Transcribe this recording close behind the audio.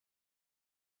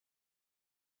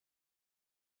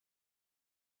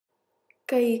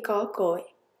Cây có cội,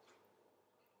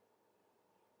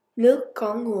 nước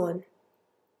có nguồn.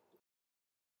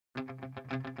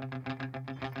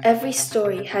 Every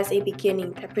story has a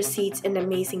beginning that precedes an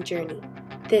amazing journey.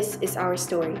 This is our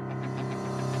story.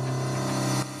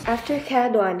 After Ca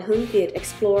đoàn Hướng Việt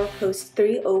Explorer Post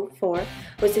 304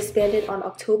 was disbanded on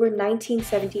October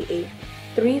 1978,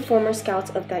 3 former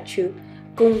scouts of that troop,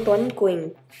 Cung Tuấn Quỳnh,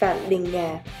 Phạm Đình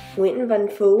Nga, Nguyễn Văn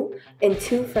Phú, and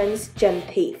 2 friends Trần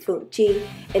Thị Phượng Chi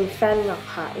and Phan Ngọc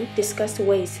Hải discussed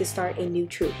ways to start a new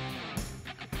troop.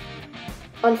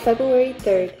 On February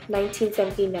 3,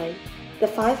 1979, the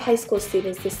 5 high school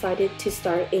students decided to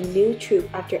start a new troop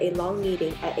after a long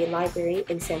meeting at a library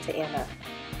in Santa Ana.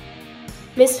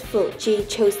 Miss Phượng Chi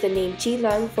chose the name Chi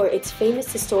Lăng for its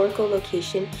famous historical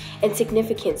location and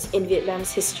significance in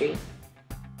Vietnam's history.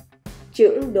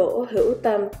 Trưởng Đỗ Hữu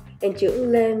Tâm and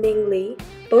trưởng Lê Minh Lý,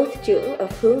 both trưởng of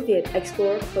Hướng Việt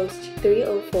Explorer Post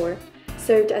 304,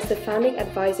 served as the founding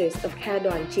advisors of Ca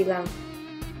đoàn Chi Lăng.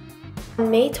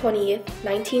 On May 20,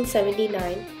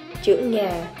 1979, trưởng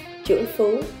Nga, trưởng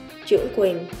Phú, trưởng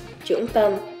Quỳnh, trưởng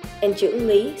Tâm, and trưởng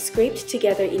Lý scraped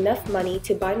together enough money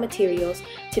to buy materials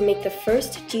to make the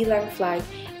first Chi Lăng flag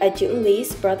at trưởng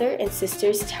Lý''s brother and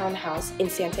sister's townhouse in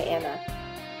Santa Ana.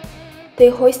 They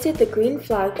hoisted the green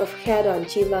flag of Ca đoàn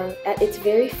Chi Lăng at its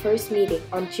very first meeting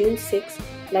on June 6,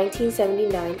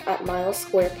 1979 at Miles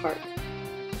Square Park.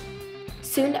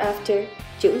 Soon after,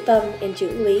 trưởng Tâm and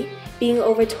trưởng Lý, being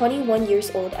over 21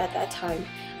 years old at that time,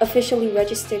 officially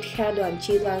registered Ca đoàn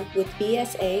Chi Lăng with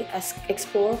BSA as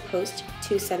Explorer Post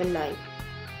 279.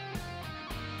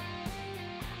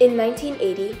 In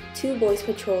 1980, 2 boys'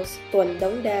 patrols, Tuần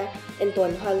Đống Đa and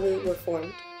Tuần Hoa Lư, were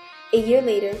formed. A year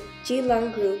later, Chi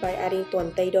Lăng grew by adding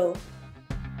Tuần Tây Đô.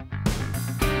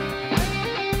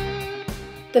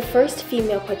 The first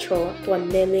female patrol,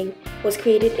 Tuần Nê Linh, was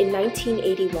created in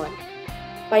 1981.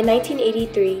 By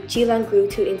 1983, Chi Lăng grew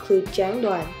to include Giang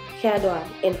Đoàn, Ca đoàn,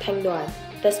 and Thanh đoàn,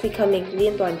 thus becoming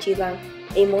Liên Đoàn Chi Lăng,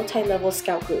 a multi-level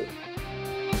scout group.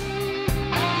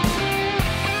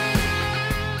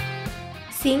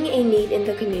 Seeing a need in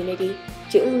the community,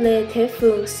 trưởng Lê Thế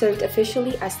Phương served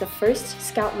officially as the first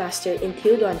scoutmaster in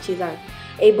Thiếu đoàn Chi Lăng,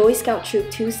 a Boy Scout Troop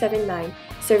 279,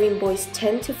 serving boys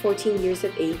 10 to 14 years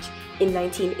of age in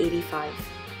 1985.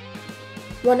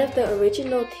 One of the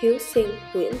original Thiếu sinh,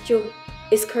 Nguyễn Trung,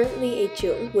 is currently a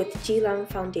trưởng with Chi Lăng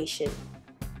Foundation.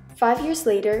 5 years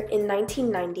later, in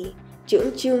 1990,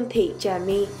 trưởng Trương Thị Trà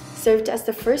My served as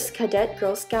the first cadet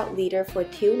Girl Scout leader for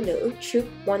Thiếu nữ Troop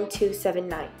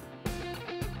 1279.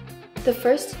 The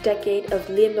first decade of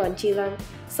Liên Đoàn Chi Lăng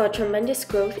saw tremendous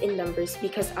growth in numbers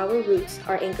because our roots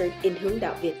are anchored in Hướng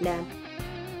đạo Việt Nam.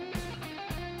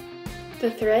 The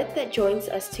thread that joins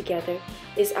us together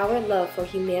is our love for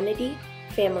humanity,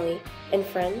 family, and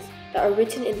friends that are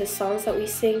written in the songs that we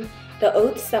sing, the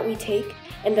oaths that we take,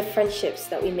 and the friendships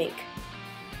that we make.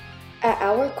 At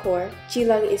our core, Chi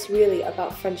Lăng is really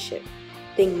about friendship,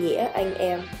 tình nghĩa anh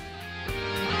em.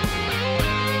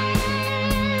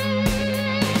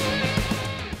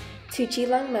 To Chi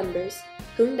Lăng members,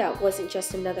 Hướng đạo wasn't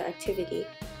just another activity,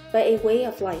 but a way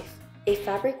of life, a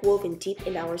fabric woven deep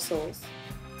in our souls.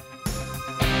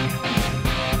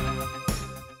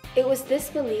 It was this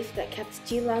belief that kept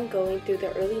Chi Lăng going through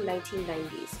the early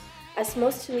 1990s, as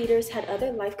most leaders had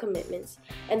other life commitments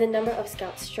and the number of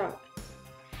scouts shrunk.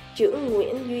 Trưởng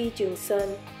Nguyễn Duy Trường Sơn,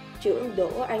 trưởng Đỗ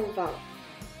Anh Vọng,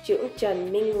 trưởng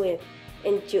Trần Minh Nguyệt,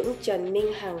 and trưởng Trần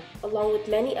Minh Hằng, along with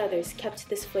many others, kept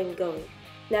this flame going,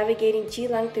 navigating Chi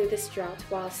Lăng through this drought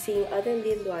while seeing other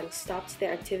Liên đoàn stopped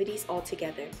their activities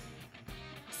altogether.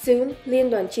 Soon, Liên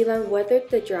đoàn Chi Lăng weathered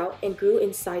the drought and grew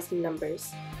in size and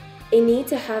numbers. A need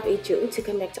to have a trưởng to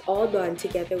connect all đoàn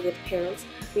together with parents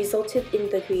resulted in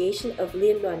the creation of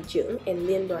Liên đoàn trưởng and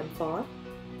Liên đoàn phó.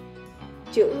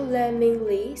 Trưởng Lê Minh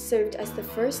Lý served as the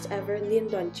first ever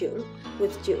Liên đoàn trưởng,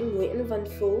 with trưởng Nguyễn Văn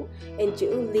Phú and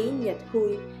trưởng Lý Nhật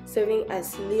Huy serving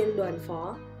as Liên đoàn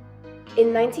phó.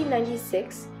 In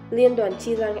 1996, Liên đoàn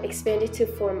Chi Lăng expanded to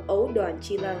form Ấu đoàn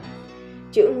Chi Lăng.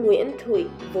 Trưởng Nguyễn Thụy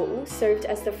Vũ served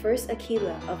as the first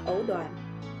Aquila of Ấu đoàn.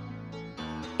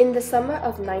 In the summer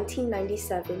of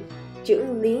 1997,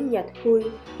 trưởng Lý Nhật Huy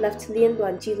left Liên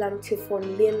đoàn Chi Lăng to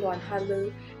form Liên đoàn Hoa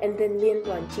Lư and then Liên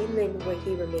đoàn Chi Lăng, where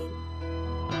he remained.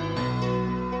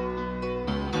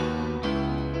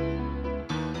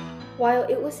 While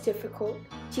it was difficult,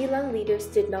 Chi Lăng leaders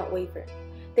did not waver.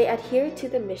 They adhered to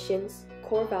the missions,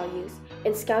 core values,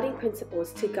 and scouting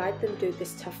principles to guide them through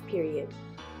this tough period.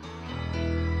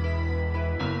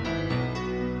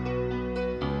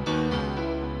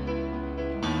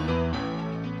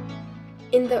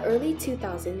 In the early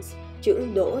 2000s,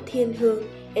 trưởng Đỗ Thiên Hương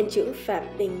and trưởng Phạm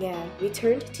Đình Nga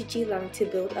returned to Chi Lăng to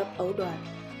build up Ấu Đoàn.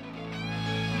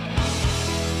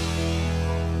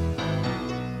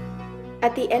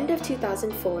 At the end of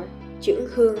 2004, trưởng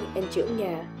Hương and trưởng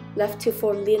Nga left to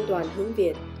form Liên Đoàn Hướng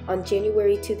Việt on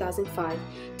January 2005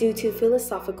 due to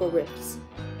philosophical rifts.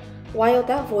 While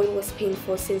that void was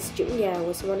painful since trưởng Nga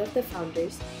was one of the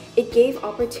founders, it gave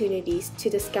opportunities to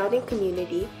the scouting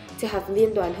community to have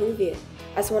Liên Đoàn Hướng Việt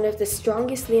as one of the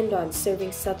strongest Lien Doans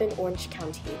serving southern Orange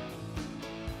County.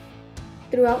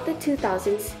 Throughout the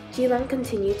 2000s, Chi Lăng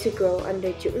continued to grow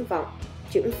under trưởng Vọng,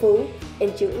 trưởng Phú,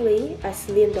 and trưởng Lý as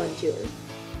Liên Đoàn trưởng.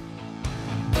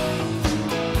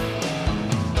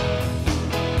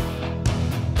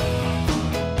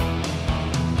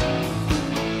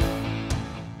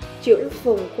 Trưởng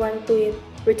Phùng Quang Tuyên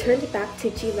returned back to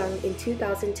Chi Lăng in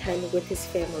 2010 with his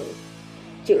family.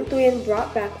 Trưởng Tuyên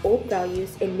brought back old values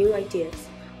and new ideas,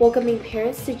 welcoming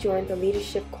parents to join the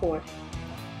leadership corps.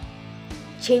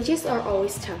 Changes are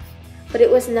always tough, but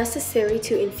it was necessary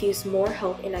to infuse more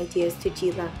help and ideas to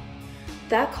Chi Lăng.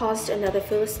 That caused another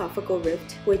philosophical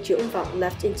rift where trưởng Vọng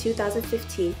left in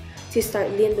 2015 to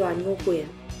start Liên Đoàn Ngô Quyền.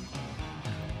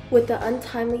 With the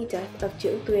untimely death of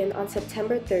trưởng Tuyên on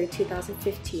September 3,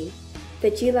 2015, the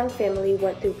Chi Lăng family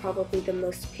went through probably the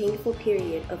most painful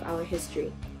period of our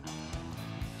history.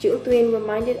 Trưởng Tuyên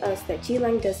reminded us that Chi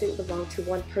Lăng doesn't belong to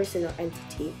one person or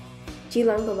entity. Chi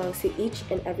Lăng belongs to each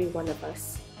and every one of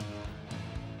us.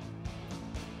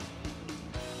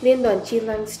 Lien Doan Chi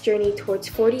Lang's journey towards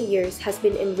 40 years has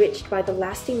been enriched by the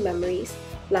lasting memories,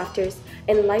 laughters,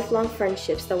 and lifelong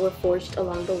friendships that were forged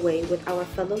along the way with our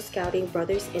fellow scouting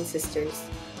brothers and sisters.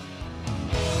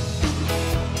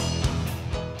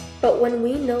 But when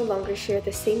we no longer share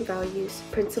the same values,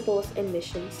 principles, and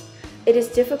missions, it is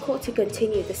difficult to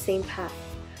continue the same path,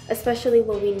 especially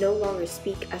when we no longer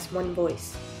speak as one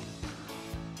voice.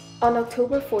 On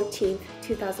October 14,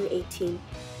 2018,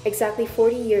 exactly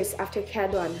 40 years after Ca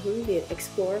Đoàn Hướng Việt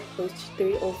Explorer Post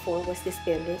 304 was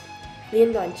disbanded,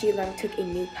 Liên Đoàn Chi Lăng took a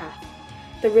new path.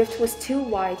 The rift was too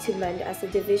wide to mend as the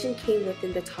division came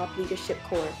within the top leadership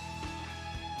corps.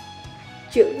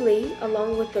 Trưởng Lý,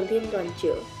 along with the Liên Đoàn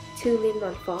trưởng, 2 Liên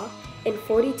Đoàn Phó, and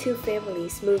 42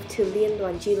 families moved to Liên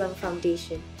Đoàn Chi Lăng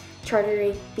Foundation,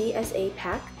 chartering BSA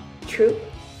PAC, Troop,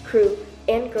 Crew,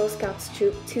 and Girl Scouts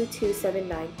Troop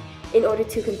 2279 in order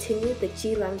to continue the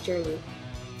Chi Lăng journey.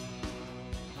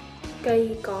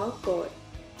 Cây có cội,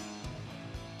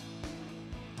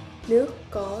 nước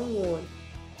có nguồn.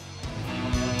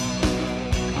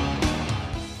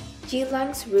 Chi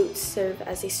Lang's roots serve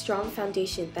as a strong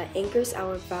foundation that anchors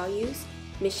our values,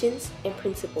 missions, and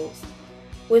principles.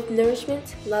 With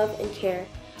nourishment, love, and care,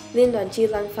 Liên Đoàn Chi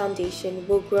Lăng Foundation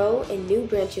will grow and new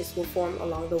branches will form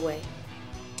along the way.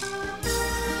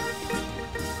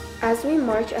 As we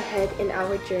march ahead in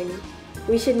our journey,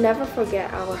 we should never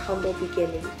forget our humble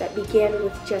beginning that began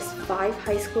with just 5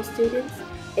 high school students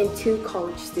and 2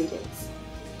 college students.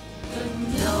 Gần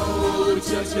nhau,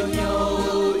 trao cho nhau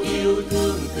yêu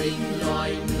thương tình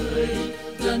loài người.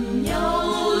 Gần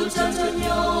nhau, trao cho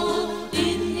nhau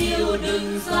tin yêu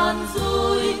đừng gian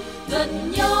dối.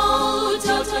 Gần nhau,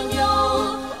 trao cho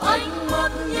nhau ánh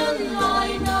mắt nhân loại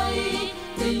này.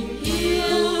 Tình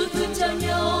yêu thương cho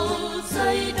nhau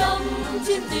say đắm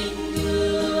trên tình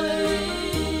người.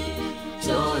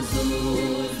 Cho dù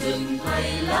rừng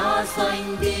hay lá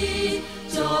xanh đi,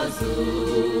 cho dù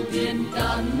biển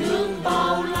cạn nước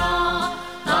bao la,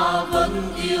 ta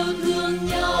vẫn yêu thương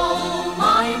nhau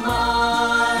mãi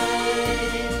mãi.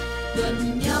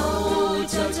 Gần nhau,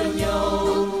 trao cho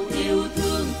nhau yêu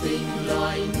thương tình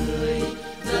loài người.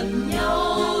 Gần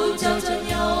nhau, trao cho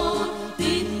nhau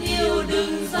tin yêu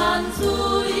đừng gian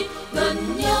dối. Gần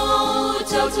nhau,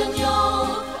 trao cho nhau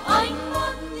ánh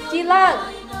mắt. Chi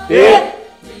Lăng Việt.